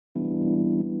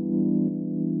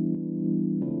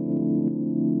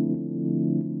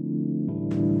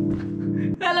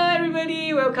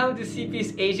everybody, welcome to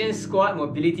CP's Asian squat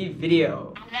mobility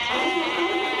video.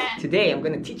 Today I'm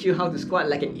going to teach you how to squat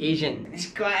like an Asian.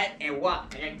 Squat and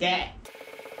walk like that.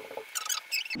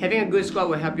 Having a good squat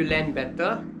will help you land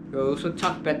better. You'll also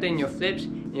tuck better in your flips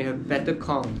and you have better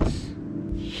cons.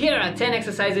 Here are 10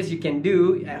 exercises you can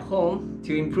do at home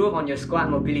to improve on your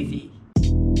squat mobility.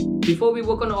 Before we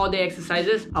work on all the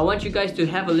exercises, I want you guys to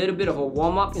have a little bit of a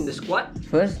warm-up in the squat.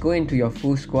 First, go into your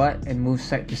full squat and move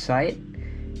side to side,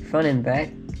 front and back,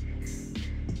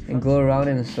 and go around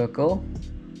in a circle.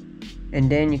 And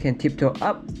then you can tiptoe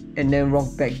up and then rock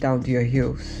back down to your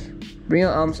heels. Bring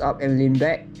your arms up and lean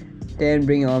back, then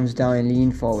bring your arms down and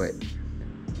lean forward.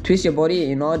 Twist your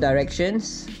body in all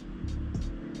directions.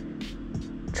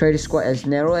 Try to squat as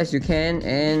narrow as you can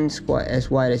and squat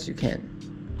as wide as you can.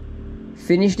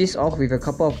 Finish this off with a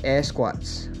couple of air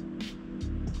squats.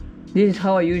 This is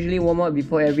how I usually warm up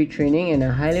before every training, and I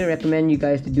highly recommend you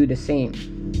guys to do the same.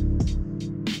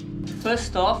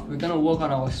 First off, we're gonna work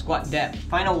on our squat depth.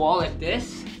 Find a wall like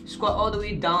this, squat all the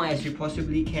way down as you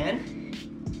possibly can,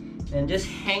 and just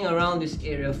hang around this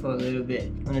area for a little bit.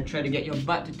 I'm gonna try to get your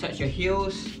butt to touch your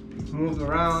heels, move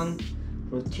around,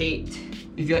 rotate.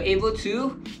 If you're able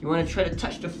to, you wanna try to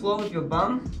touch the floor with your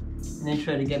bum, and then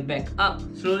try to get back up.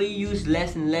 Slowly use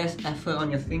less and less effort on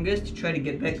your fingers to try to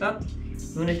get back up.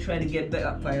 You want to try to get back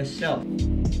up by yourself. You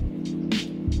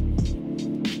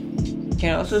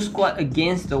can also squat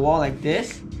against the wall like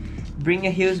this. Bring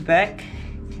your heels back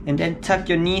and then tuck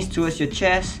your knees towards your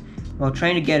chest while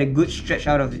trying to get a good stretch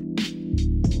out of it.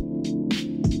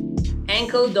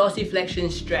 Ankle dorsiflexion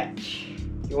stretch.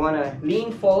 You want to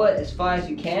lean forward as far as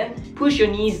you can. Push your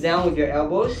knees down with your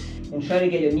elbows and try to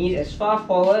get your knees as far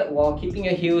forward while keeping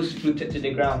your heels rooted to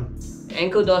the ground.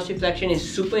 Ankle dorsiflexion is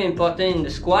super important in the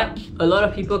squat. A lot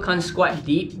of people can't squat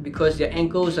deep because their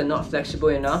ankles are not flexible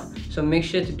enough, so make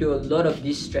sure to do a lot of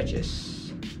these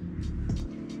stretches.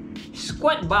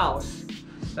 Squat bows.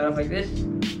 Start off like this.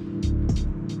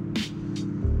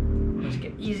 Let's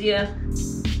get easier.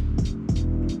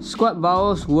 Squat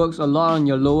bows works a lot on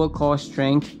your lower core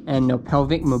strength and your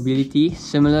pelvic mobility,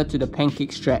 similar to the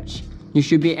pancake stretch. You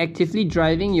should be actively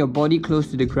driving your body close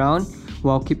to the ground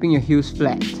while keeping your heels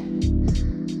flat.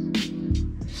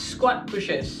 Squat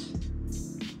pushes.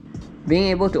 Being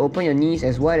able to open your knees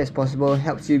as wide as possible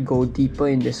helps you go deeper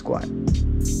in the squat.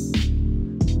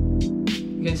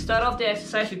 You can start off the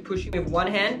exercise with pushing with one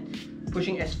hand,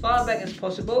 pushing as far back as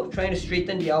possible, trying to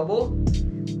straighten the elbow.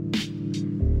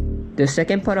 The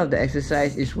second part of the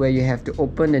exercise is where you have to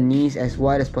open the knees as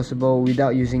wide as possible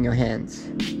without using your hands.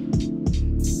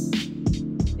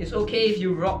 It's okay if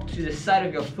you rock to the side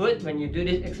of your foot when you do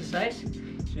this exercise,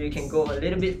 so you can go a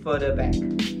little bit further back.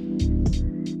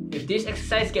 If this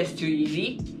exercise gets too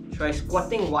easy, try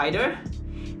squatting wider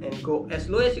and go as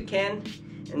low as you can,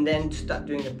 and then start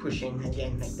doing the pushing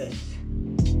again like this.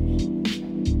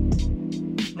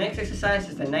 Next exercise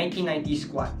is the 90-90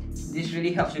 squat. This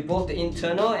really helps with both the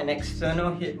internal and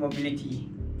external hip mobility.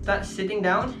 Start sitting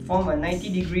down, form a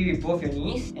 90-degree with both your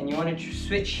knees, and you want to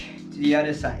switch to the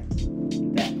other side.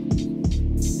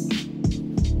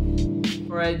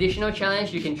 For an additional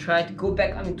challenge, you can try to go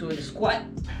back up into the squat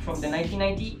from the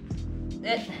 90-90.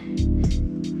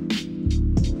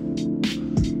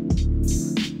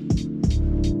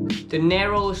 The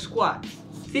narrow squat.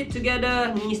 Feet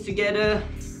together, knees together,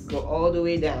 go all the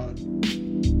way down.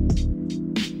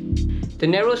 The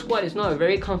narrow squat is not a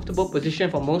very comfortable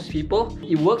position for most people.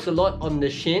 It works a lot on the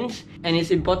shins, and it's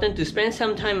important to spend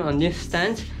some time on this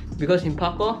stance because in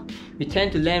parkour, we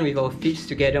tend to land with our feet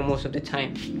together most of the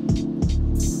time.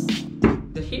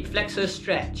 The hip flexor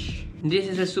stretch. This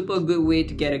is a super good way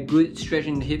to get a good stretch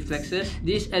in the hip flexors.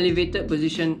 This elevated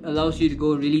position allows you to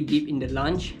go really deep in the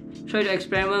lunge. Try to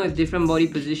experiment with different body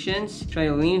positions. Try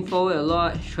to lean forward a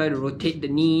lot. Try to rotate the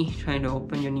knee. Try to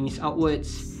open your knees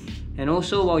outwards. And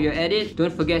also, while you're at it,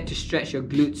 don't forget to stretch your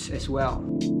glutes as well.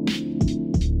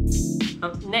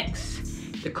 Up next,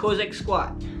 the Cossack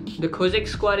squat. The Cossack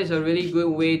squat is a really good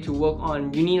way to work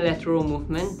on unilateral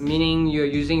movement, meaning you're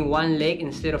using one leg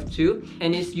instead of two,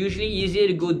 and it's usually easier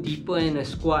to go deeper in a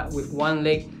squat with one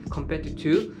leg compared to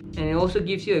two, and it also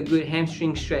gives you a good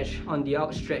hamstring stretch on the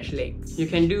outstretched leg. You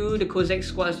can do the Cossack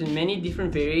squats in many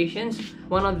different variations.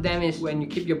 One of them is when you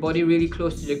keep your body really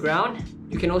close to the ground.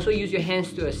 You can also use your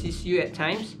hands to assist you at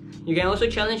times. You can also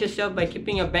challenge yourself by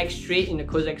keeping your back straight in the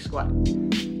Cossack squat.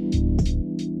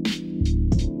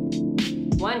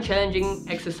 One challenging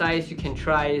exercise you can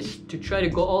try is to try to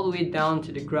go all the way down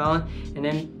to the ground and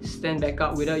then stand back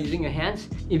up without using your hands.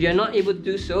 If you're not able to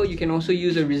do so, you can also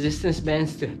use a resistance band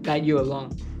to guide you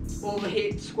along.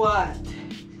 Overhead squat.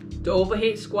 The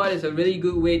overhead squat is a really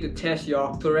good way to test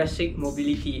your thoracic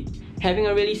mobility. Having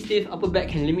a really stiff upper back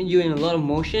can limit you in a lot of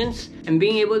motions, and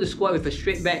being able to squat with a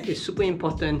straight back is super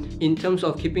important in terms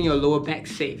of keeping your lower back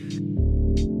safe.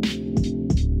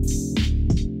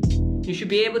 You should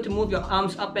be able to move your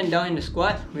arms up and down in the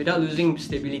squat without losing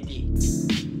stability.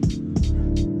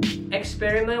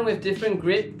 Experiment with different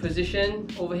grip position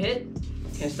overhead.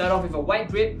 You can start off with a wide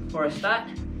grip for a start,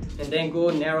 and then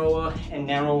go narrower and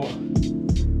narrower.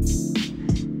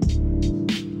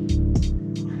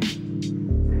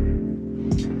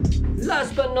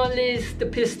 Last but not least, the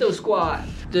pistol squat.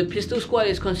 The pistol squat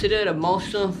is considered a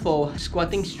milestone for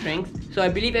squatting strength, so I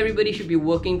believe everybody should be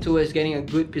working towards getting a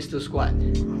good pistol squat.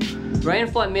 Brian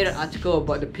Ford made an article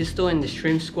about the pistol and the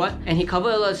shrimp squat, and he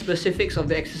covered a lot of specifics of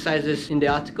the exercises in the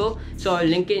article, so I'll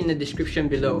link it in the description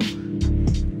below.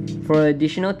 For an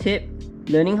additional tip,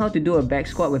 learning how to do a back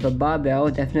squat with a barbell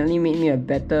definitely made me a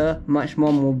better, much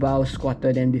more mobile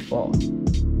squatter than before.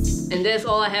 And that's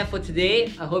all I have for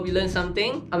today. I hope you learned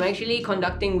something. I'm actually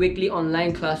conducting weekly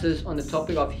online classes on the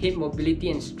topic of hip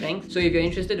mobility and strength. So if you're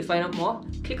interested to find out more,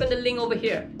 click on the link over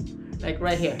here, like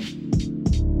right here.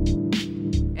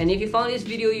 And if you found this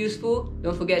video useful,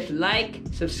 don't forget to like,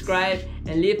 subscribe,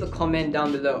 and leave a comment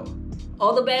down below.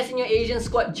 All the best in your Asian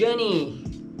squat journey!